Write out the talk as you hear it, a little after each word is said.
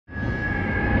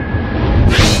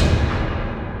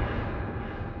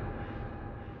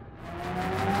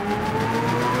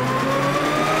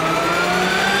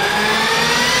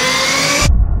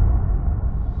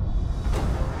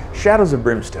Shadows of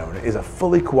Brimstone is a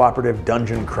fully cooperative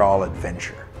dungeon crawl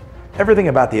adventure. Everything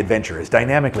about the adventure is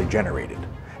dynamically generated.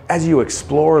 As you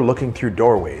explore looking through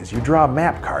doorways, you draw a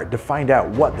map card to find out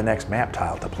what the next map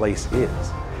tile to place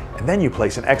is. And then you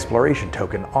place an exploration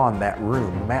token on that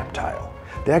room map tile.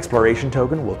 The exploration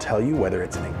token will tell you whether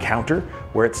it's an encounter,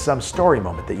 where it's some story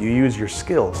moment that you use your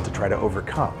skills to try to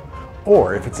overcome,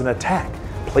 or if it's an attack,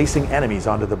 placing enemies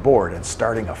onto the board and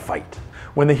starting a fight.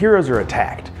 When the heroes are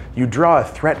attacked, you draw a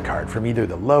threat card from either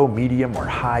the low, medium, or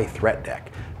high threat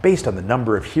deck, based on the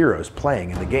number of heroes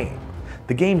playing in the game.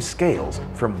 The game scales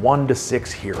from 1 to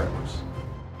 6 heroes.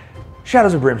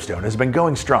 Shadows of Brimstone has been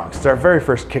going strong since our very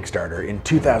first Kickstarter in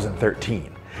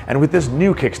 2013. And with this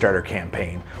new Kickstarter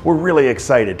campaign, we're really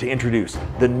excited to introduce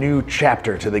the new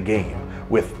chapter to the game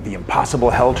with the Impossible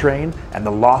Hell Train and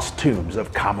the Lost Tombs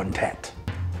of Khamuntet.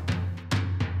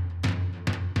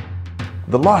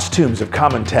 The Lost Tombs of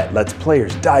Khamuntet lets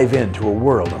players dive into a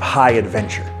world of high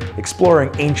adventure, exploring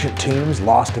ancient tombs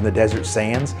lost in the desert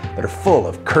sands that are full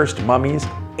of cursed mummies,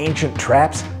 ancient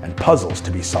traps, and puzzles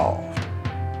to be solved.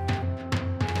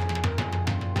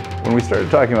 When we started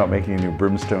talking about making a new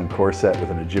Brimstone core set with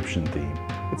an Egyptian theme,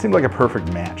 it seemed like a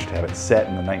perfect match to have it set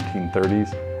in the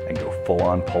 1930s and go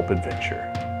full-on pulp adventure.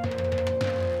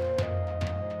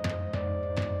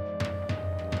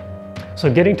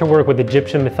 So getting to work with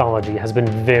Egyptian mythology has been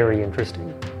very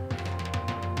interesting.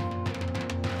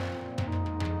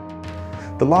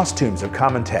 The Lost Tombs of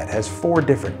Khamuntet has 4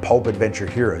 different pulp adventure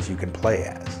heroes you can play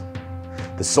as.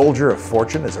 The Soldier of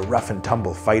Fortune is a rough and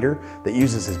tumble fighter that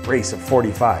uses his brace of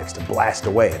 45s to blast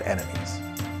away at enemies.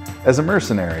 As a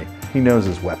mercenary, he knows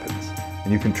his weapons,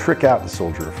 and you can trick out the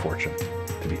Soldier of Fortune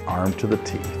to be armed to the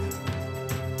teeth.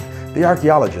 The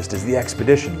Archaeologist is the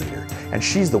expedition leader, and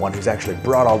she's the one who's actually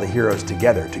brought all the heroes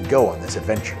together to go on this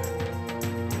adventure.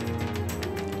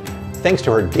 Thanks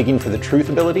to her digging for the truth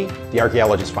ability, the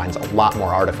Archaeologist finds a lot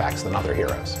more artifacts than other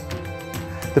heroes.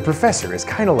 The Professor is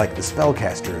kind of like the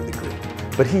spellcaster of the group,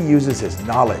 but he uses his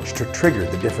knowledge to trigger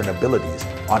the different abilities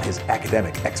on his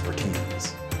academic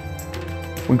expertise.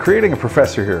 When creating a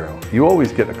Professor hero, you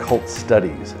always get occult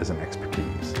studies as an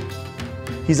expertise.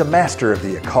 He's a master of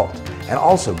the occult and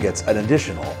also gets an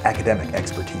additional academic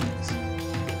expertise.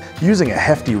 Using a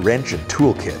hefty wrench and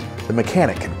toolkit, the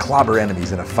mechanic can clobber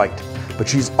enemies in a fight, but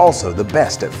she's also the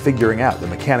best at figuring out the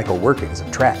mechanical workings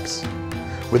of traps.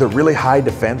 With a really high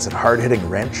defense and hard-hitting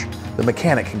wrench, the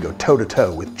mechanic can go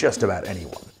toe-to-toe with just about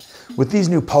anyone. With these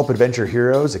new pulp adventure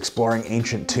heroes exploring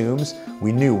ancient tombs,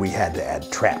 we knew we had to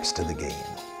add traps to the game.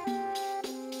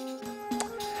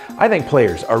 I think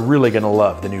players are really going to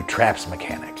love the new traps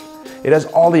mechanic. It has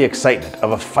all the excitement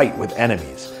of a fight with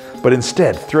enemies, but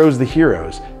instead throws the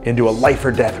heroes into a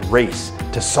life-or-death race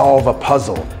to solve a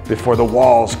puzzle before the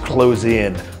walls close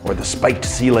in or the spiked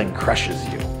ceiling crushes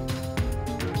you.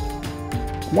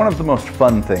 One of the most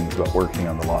fun things about working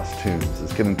on the Lost Tombs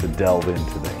is getting to delve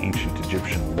into the ancient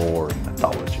Egyptian lore and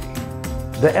mythology.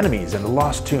 The enemies in the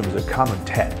Lost Tombs of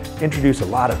Khamuntet introduce a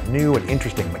lot of new and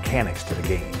interesting mechanics to the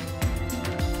game.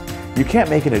 You can't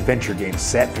make an adventure game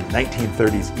set in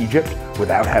 1930s Egypt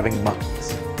without having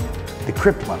mummies. The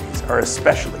crypt mummies are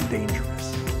especially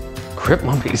dangerous. Crypt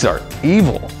mummies are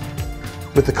evil.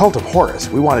 With the Cult of Horus,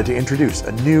 we wanted to introduce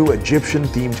a new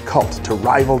Egyptian-themed cult to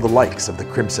rival the likes of the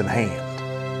Crimson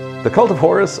Hand. The Cult of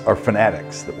Horus are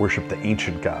fanatics that worship the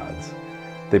ancient gods.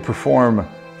 They perform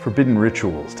forbidden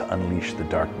rituals to unleash the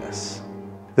darkness.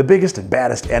 The biggest and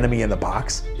baddest enemy in the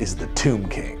box is the Tomb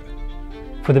King.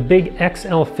 For the big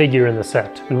XL figure in the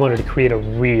set, we wanted to create a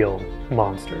real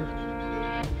monster.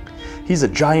 He's a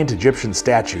giant Egyptian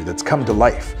statue that's come to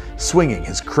life, swinging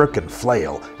his crook and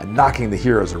flail and knocking the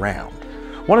heroes around.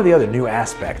 One of the other new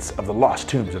aspects of the Lost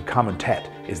Tombs of Khamuntet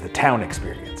is the town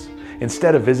experience.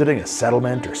 Instead of visiting a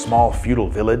settlement or small feudal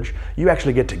village, you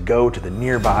actually get to go to the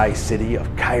nearby city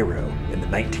of Cairo in the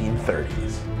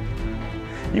 1930s.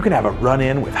 You can have a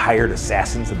run-in with hired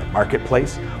assassins in the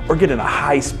marketplace, or get in a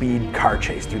high-speed car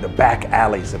chase through the back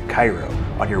alleys of Cairo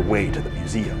on your way to the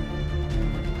museum.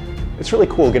 It's really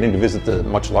cool getting to visit the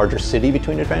much larger city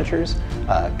between adventures.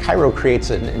 Cairo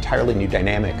creates an entirely new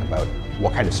dynamic about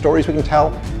what kind of stories we can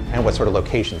tell and what sort of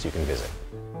locations you can visit.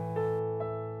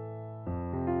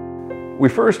 We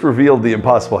first revealed the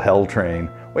Impossible Hell Train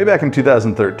way back in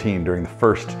 2013 during the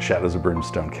first Shadows of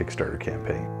Brimstone Kickstarter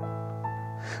campaign.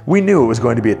 We knew it was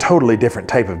going to be a totally different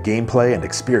type of gameplay and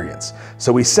experience,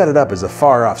 so we set it up as a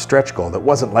far-off stretch goal that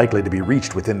wasn't likely to be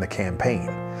reached within the campaign.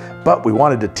 But we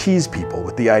wanted to tease people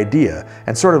with the idea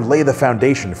and sort of lay the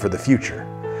foundation for the future.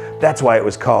 That's why it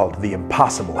was called the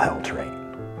Impossible Hell Train.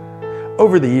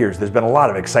 Over the years, there's been a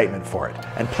lot of excitement for it,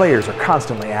 and players are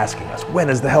constantly asking us, when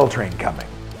is the Hell Train coming?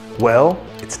 Well,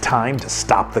 it's time to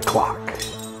stop the clock.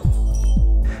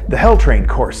 The Hell Train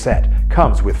core set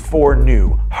comes with 4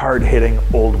 new, hard-hitting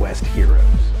Old West heroes.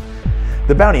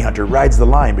 The bounty hunter rides the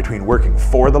line between working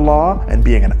for the law and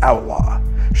being an outlaw.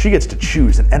 She gets to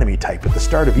choose an enemy type at the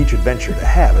start of each adventure to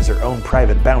have as her own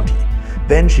private bounty.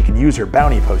 Then she can use her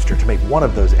bounty poster to make one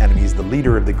of those enemies the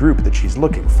leader of the group that she's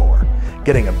looking for,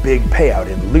 getting a big payout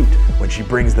in loot when she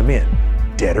brings them in,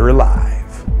 dead or alive.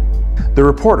 The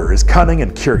reporter is cunning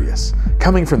and curious.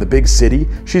 Coming from the big city,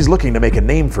 she's looking to make a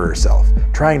name for herself,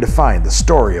 trying to find the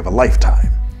story of a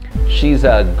lifetime. She's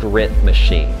a grit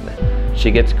machine. She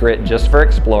gets grit just for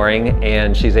exploring,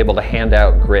 and she's able to hand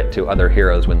out grit to other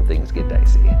heroes when things get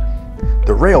dicey.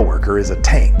 The rail worker is a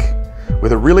tank.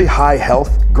 With a really high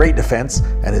health, great defense,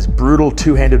 and his brutal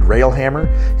two-handed rail hammer,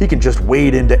 he can just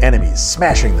wade into enemies,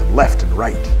 smashing them left and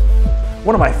right.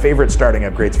 One of my favorite starting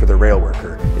upgrades for the rail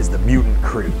worker is the mutant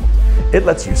crew. It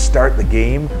lets you start the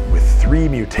game with 3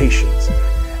 mutations,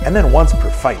 and then once per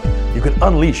fight, you can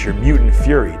unleash your mutant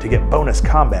fury to get bonus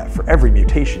combat for every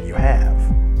mutation you have.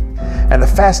 And the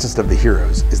fastest of the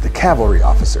heroes is the cavalry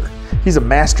officer. He's a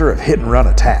master of hit-and-run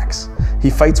attacks. He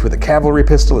fights with a cavalry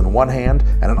pistol in one hand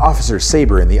and an officer's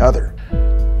saber in the other.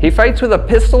 He fights with a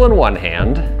pistol in one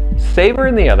hand, saber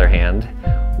in the other hand,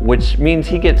 which means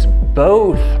he gets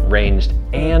both ranged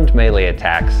and melee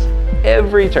attacks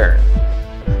every turn.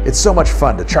 It's so much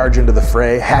fun to charge into the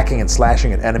fray, hacking and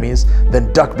slashing at enemies,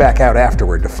 then duck back out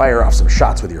afterward to fire off some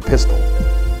shots with your pistol.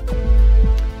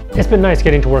 It's been nice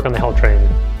getting to work on the Hell Train,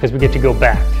 because we get to go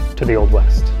back to the Old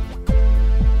West.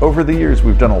 Over the years,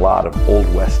 we've done a lot of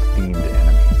Old West themed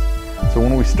enemies. So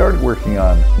when we started working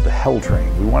on the Hell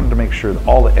Train, we wanted to make sure that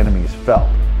all the enemies felt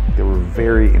they were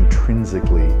very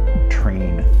intrinsically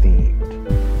train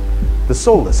themed. The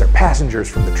soulless are passengers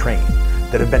from the train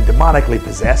that have been demonically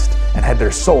possessed and had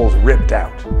their souls ripped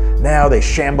out. Now they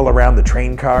shamble around the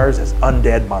train cars as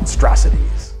undead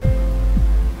monstrosities.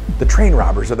 The train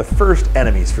robbers are the first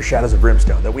enemies for Shadows of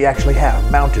Brimstone that we actually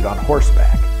have mounted on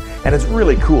horseback, and it's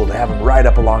really cool to have them ride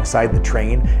up alongside the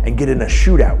train and get in a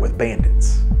shootout with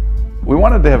bandits. We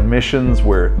wanted to have missions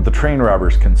where the train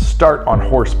robbers can start on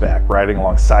horseback riding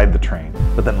alongside the train,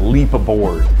 but then leap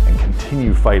aboard and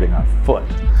continue fighting on foot.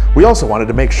 We also wanted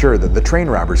to make sure that the train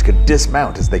robbers could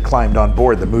dismount as they climbed on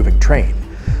board the moving train.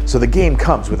 So the game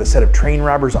comes with a set of train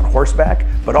robbers on horseback,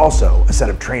 but also a set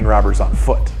of train robbers on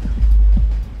foot.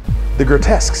 The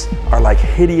grotesques are like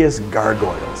hideous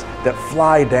gargoyles that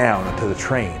fly down into the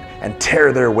train and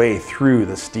tear their way through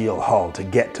the steel hull to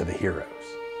get to the heroes.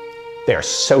 They are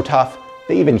so tough,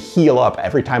 they even heal up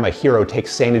every time a hero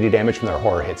takes sanity damage from their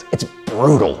horror hits. It's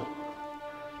brutal.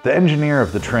 The engineer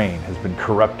of the train has been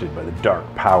corrupted by the dark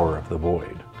power of the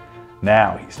void.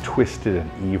 Now he's twisted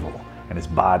and evil, and his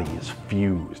body is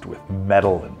fused with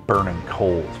metal and burning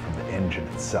coals from the engine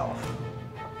itself.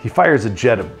 He fires a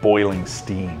jet of boiling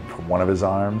steam from one of his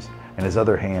arms, and his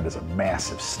other hand is a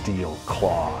massive steel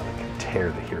claw that can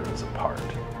tear the heroes apart.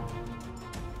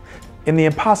 In the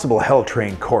Impossible Hell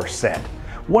Train core set,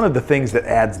 one of the things that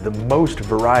adds the most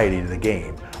variety to the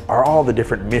game are all the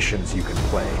different missions you can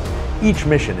play. Each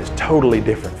mission is totally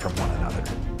different from one another.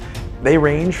 They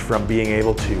range from being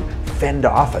able to fend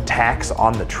off attacks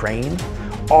on the train,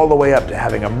 all the way up to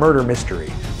having a murder mystery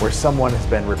where someone has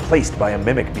been replaced by a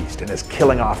mimic beast and is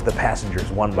killing off the passengers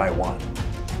one by one.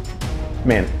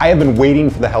 Man, I have been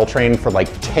waiting for the Hell Train for like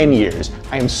 10 years.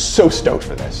 I am so stoked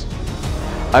for this.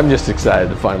 I'm just excited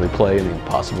to finally play the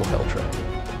Impossible Hell Train.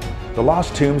 The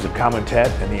Lost Tombs of Khamuntet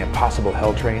and the Impossible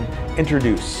Hell Train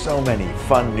introduce so many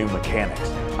fun new mechanics.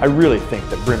 I really think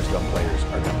that Brimstone players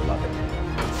are going to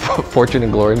love it. Fortune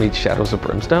and Glory meets Shadows of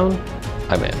Brimstone?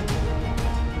 I'm in.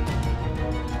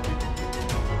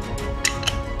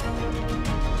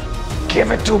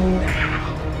 Give it to me now.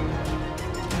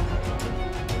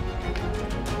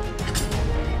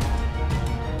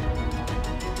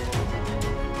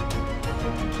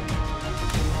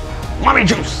 Mommy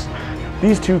juice!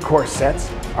 These 2 core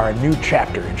sets are a new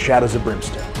chapter in Shadows of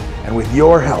Brimstone, and with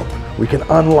your help, we can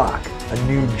unlock a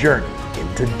new journey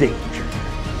into danger.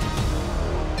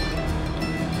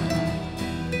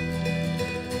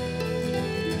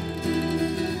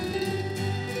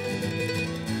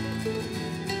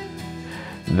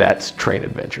 That's train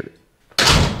adventure.